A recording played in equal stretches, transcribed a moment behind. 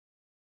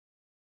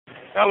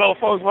Hello,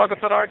 folks. Welcome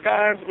to the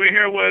archives. We're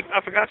here with,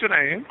 I forgot your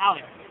name.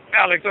 Alex.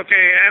 Alex,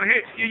 okay. And hey,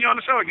 you're on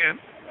the show again.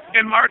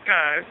 In the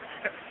archives.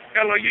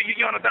 Hello,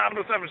 you're on the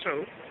Domino 7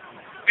 show.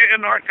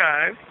 In the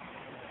archives.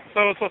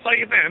 So how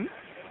you been?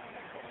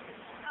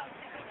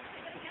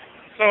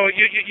 So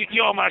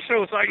you're on my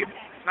show, so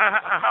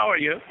how are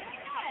you?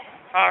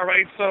 All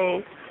right,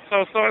 so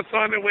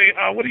anyway,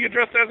 what are you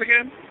dressed as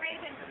again?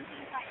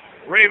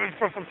 Raven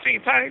from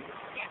Teen Titans?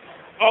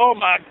 Oh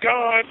my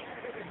God.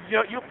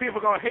 You people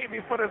gonna hate me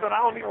for this, and I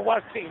don't even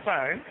watch Teen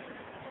Titans.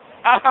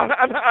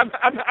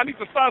 I need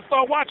to start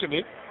watching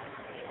it.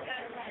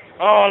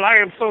 Oh, I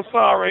am so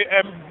sorry,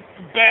 and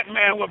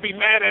Batman would be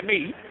mad at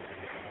me.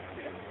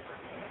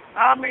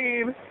 I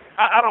mean,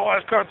 I don't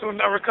watch Cartoon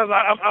Network because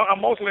I'm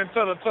mostly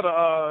into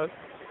so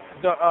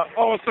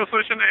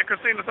Shanae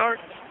Christina's art.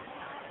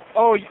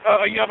 Oh,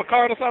 you have a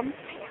card or something?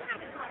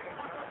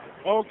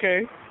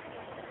 Okay.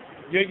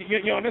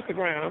 You're on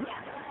Instagram.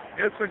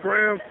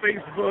 Instagram,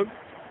 Facebook.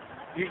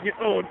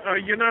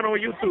 You're not on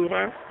YouTube,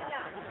 huh?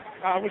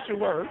 I wish you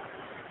were.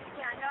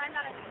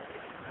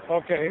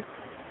 Okay.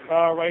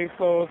 All right.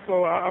 So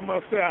I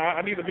must say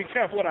I need to be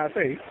careful what I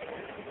say.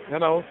 You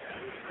know,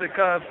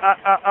 because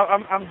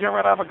I'm getting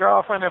rid of a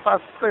girlfriend. If I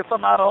say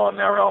something out of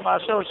ordinary on my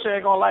show, she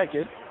ain't gonna like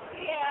it.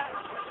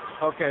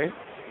 Okay.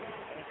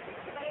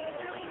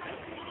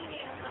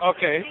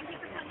 Okay.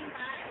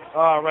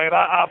 All right.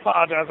 I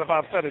apologize if I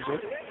upset you.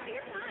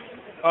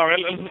 All right.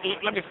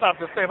 Let me stop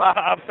this thing.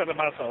 I upset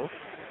myself.